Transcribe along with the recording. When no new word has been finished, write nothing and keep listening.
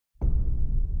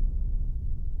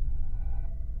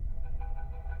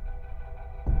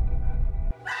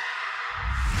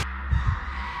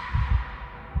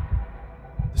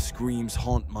screams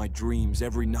haunt my dreams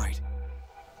every night.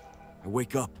 I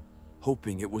wake up,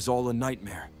 hoping it was all a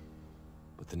nightmare.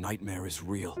 But the nightmare is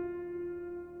real.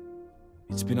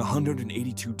 It's been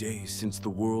 182 days since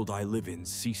the world I live in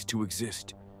ceased to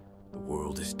exist. The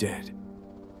world is dead.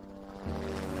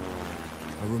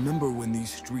 I remember when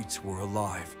these streets were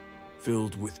alive,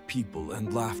 filled with people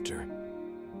and laughter.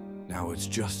 Now it's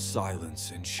just silence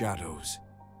and shadows.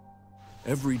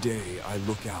 Every day I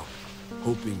look out,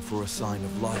 hoping for a sign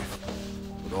of life,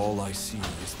 but all I see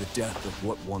is the death of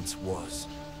what once was.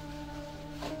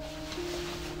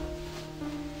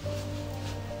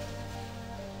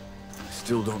 I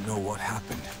still don't know what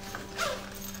happened.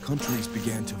 Countries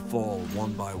began to fall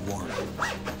one by one.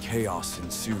 Chaos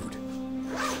ensued.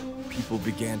 People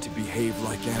began to behave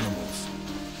like animals.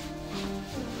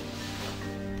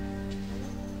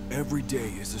 Every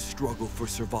day is a struggle for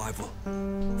survival.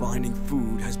 Finding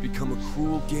food has become a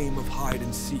cruel game of hide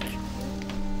and seek.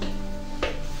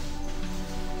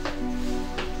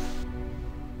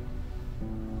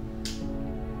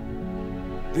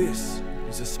 This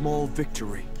is a small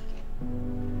victory.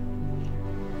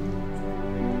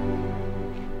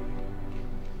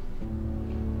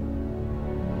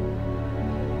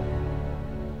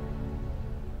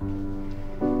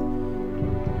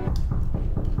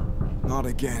 Not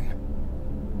again.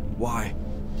 Why?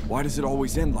 Why does it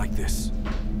always end like this?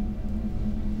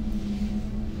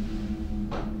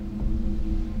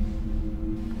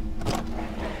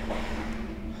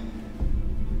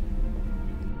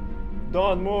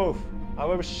 Don't move! I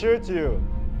will shoot you!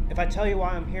 If I tell you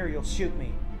why I'm here, you'll shoot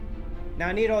me. Now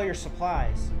I need all your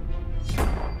supplies.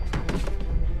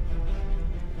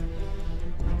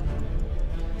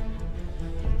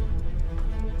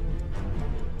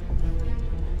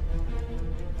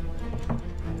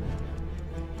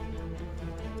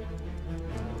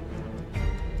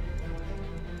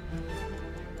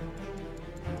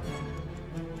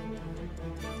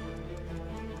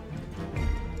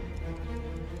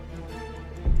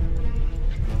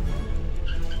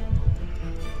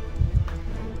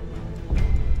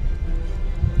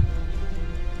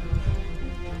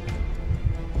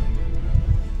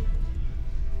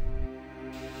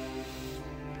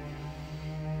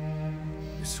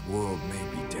 This world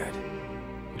may be dead,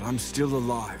 but I'm still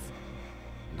alive,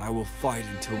 and I will fight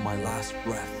until my last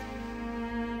breath.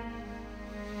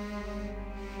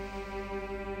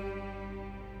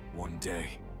 One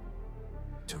day.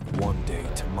 It took one day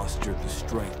to muster the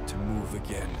strength to move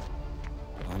again.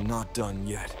 But I'm not done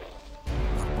yet.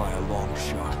 Not by a long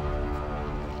shot.